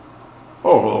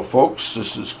Oh, hello, folks.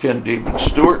 This is Ken David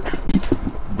Stewart,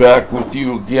 back with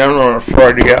you again on a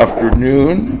Friday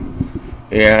afternoon.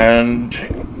 And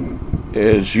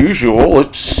as usual,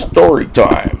 it's story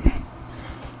time.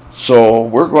 So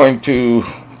we're going to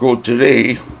go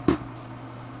today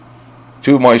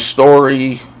to my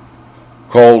story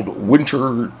called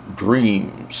Winter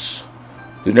Dreams.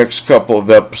 The next couple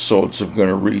of episodes I'm going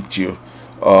to read to you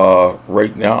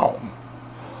right now.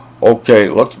 Okay,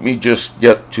 let me just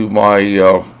get to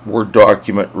my Word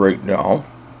document right now.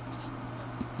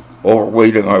 While we're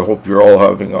waiting, I hope you're all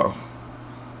having a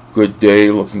good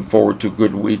day, looking forward to a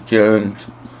good weekend,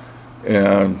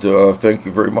 and thank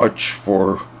you very much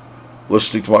for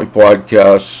listening to my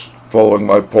podcasts, following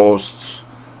my posts.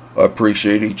 I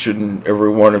appreciate each and every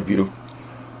one of you.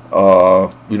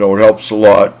 It helps a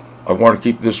lot. I want to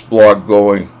keep this blog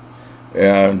going,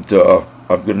 and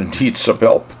I'm going to need some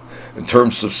help in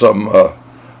terms of some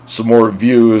more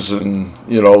views and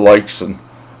likes and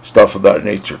stuff of that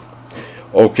nature.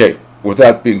 Okay, with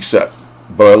that being said,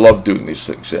 but I love doing these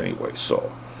things anyway,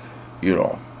 so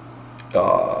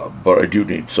but I do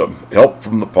need some help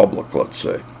from the public, let's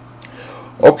say.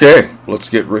 Okay, let's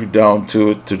get right down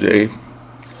to it today.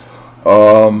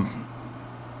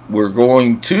 We're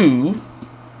going to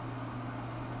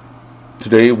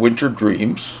today Winter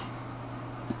Dreams,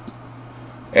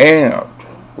 and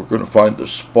we're going to find the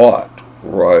spot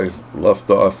where I left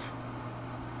off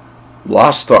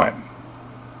last time,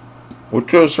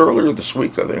 which was earlier this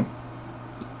week, I think.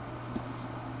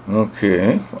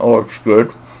 Okay, all looks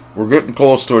good. We're getting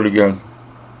close to it again.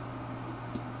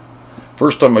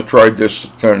 First time I tried this,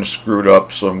 it kind of screwed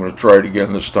up, so I'm going to try it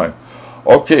again this time.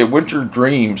 Okay, Winter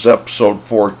Dreams, episode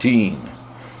 14.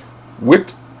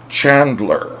 Whit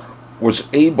Chandler was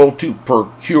able to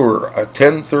procure a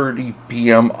 10:30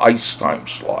 p.m. ice time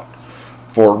slot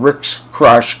for Rick's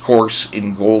crash course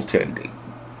in goaltending.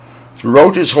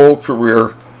 Throughout his whole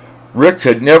career, Rick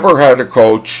had never had a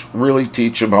coach really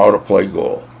teach him how to play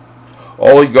goal.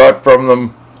 All he got from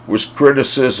them was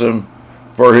criticism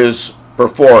for his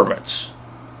performance.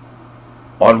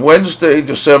 On Wednesday,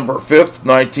 December 5th,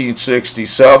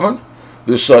 1967,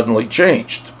 this suddenly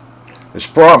changed. As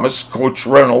promised, Coach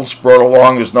Reynolds brought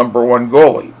along his number one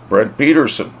goalie, Brent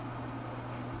Peterson.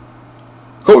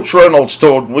 Coach Reynolds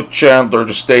told Whit Chandler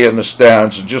to stay in the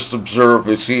stands and just observe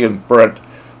as he and Brent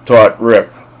taught Rick.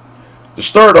 To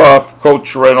start off,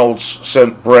 Coach Reynolds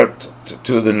sent Brent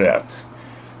to the net.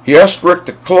 He asked Rick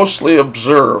to closely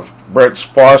observe Brent's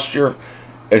posture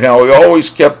and how he always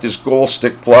kept his goal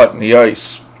stick flat in the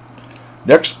ice.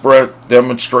 Next, Brent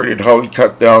demonstrated how he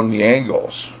cut down the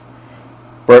angles.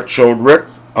 Brent showed Rick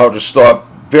how to stop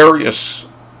various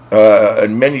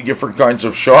and many different kinds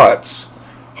of shots.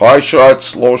 High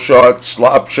shots, low shots,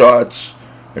 slap shots,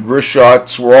 and wrist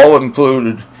shots were all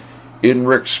included in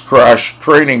Rick's crash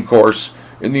training course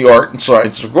in the art and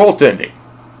science of goaltending.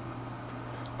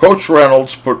 Coach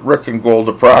Reynolds put Rick in goal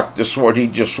to practice what he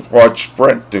just watched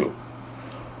Brent do.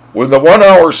 When the 1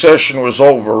 hour session was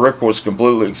over, Rick was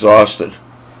completely exhausted.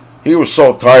 He was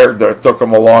so tired that it took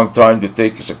him a long time to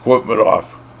take his equipment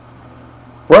off.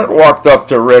 Brent walked up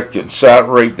to Rick and sat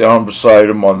right down beside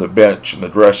him on the bench in the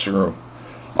dressing room.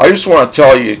 I just want to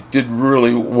tell you did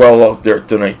really well out there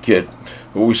tonight, kid,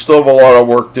 but we still have a lot of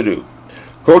work to do.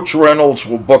 Coach Reynolds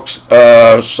will book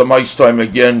some ice time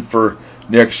again for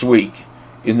next week.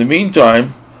 In the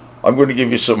meantime, I'm going to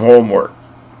give you some homework.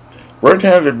 Brent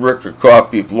handed Rick a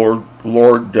copy of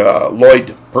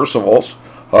Lloyd Percival's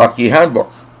Hockey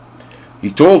Handbook. He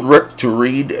told Rick to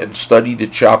read and study the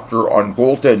chapter on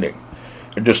goaltending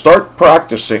and to start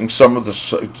practicing some of the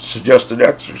suggested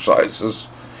exercises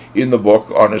in the book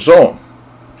on his own.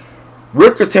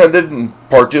 Rick attended and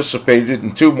participated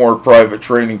in 2 more private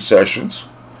training sessions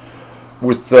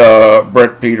with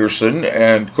Brent Peterson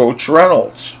and Coach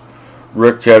Reynolds.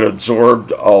 Rick had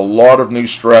absorbed a lot of new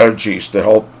strategies to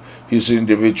help his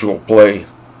individual play.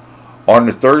 On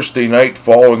the Thursday night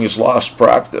following his last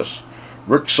practice,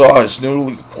 Rick saw his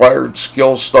newly acquired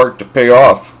skills start to pay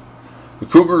off. The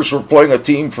Cougars were playing a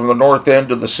team from the north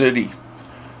end of the city.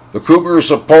 The Cougars'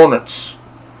 opponents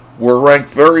were ranked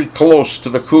very close to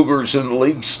the Cougars in the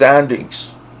league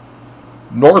standings.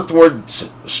 Northwood's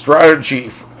strategy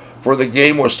for the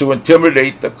game was to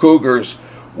intimidate the Cougars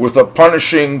with a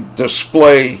punishing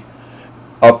display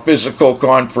of physical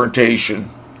confrontation.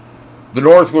 The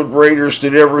Northwood Raiders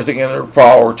did everything in their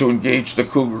power to engage the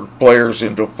Cougar players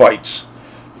into fights.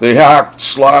 They hacked,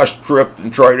 slashed, tripped,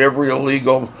 and tried every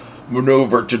illegal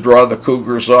maneuver to draw the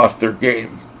Cougars off their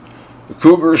game. The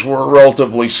Cougars were a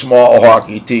relatively small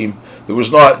hockey team that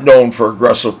was not known for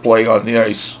aggressive play on the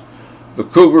ice. The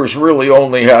Cougars really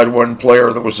only had one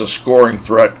player that was a scoring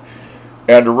threat,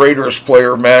 and a Raiders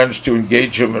player managed to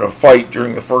engage him in a fight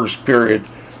during the first period,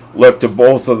 led to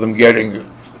both of them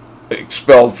getting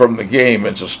expelled from the game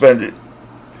and suspended.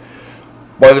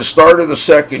 By the start of the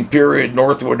second period,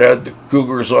 Northwood had the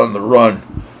Cougars on the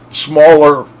run. The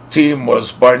smaller team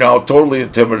was by now totally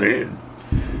intimidated,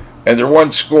 and their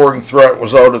one scoring threat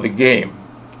was out of the game.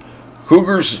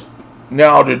 Cougars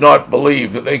now did not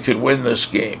believe that they could win this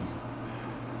game.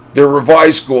 Their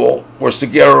revised goal was to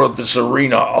get out of this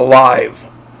arena alive.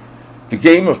 The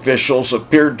game officials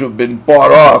appeared to have been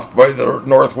bought off by the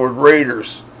Northwood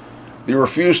Raiders. They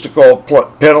refused to call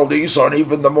penalties on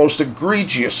even the most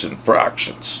egregious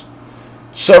infractions.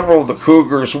 Several of the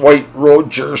Cougars' white road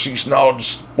jerseys now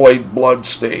displayed blood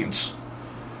stains.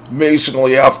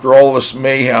 Amazingly, after all this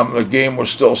mayhem, the game was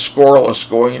still scoreless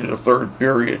going into the third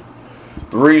period.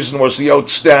 The reason was the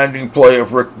outstanding play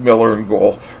of Rick Miller in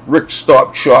goal. Rick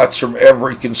stopped shots from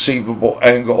every conceivable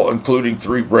angle, including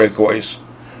 3 breakaways.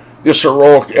 This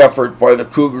heroic effort by the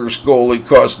Cougars goalie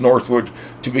caused Northwood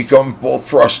to become both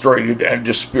frustrated and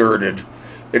dispirited.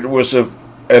 It was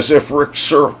as if Rick's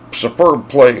superb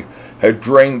play had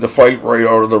drained the fight right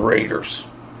out of the Raiders.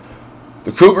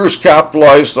 The Cougars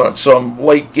capitalized on some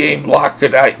late-game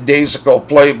lackadaisical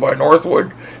play by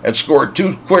Northwood and scored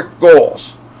 2 quick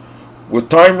goals. With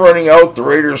time running out, the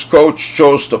Raiders coach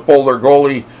chose to pull their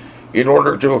goalie in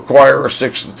order to acquire a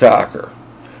 6th attacker.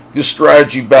 This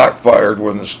strategy backfired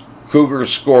when the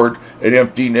Cougars scored an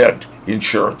empty net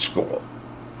insurance goal.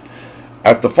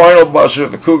 At the final buzzer,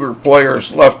 the Cougar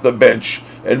players left the bench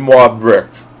and mobbed Rick.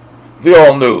 They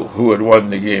all knew who had won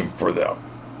the game for them.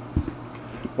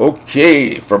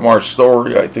 Okay, from our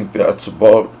story, I think that's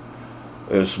about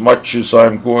as much as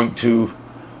I'm going to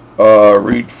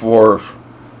read for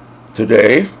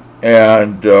today,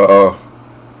 and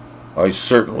I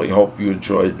certainly hope you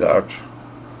enjoyed that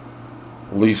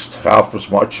at least half as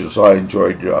much as I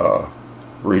enjoyed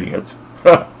reading it.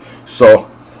 So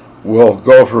we'll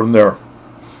go from there.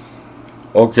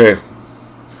 Okay,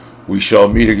 we shall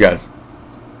meet again.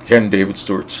 Ken David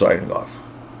Stewart signing off.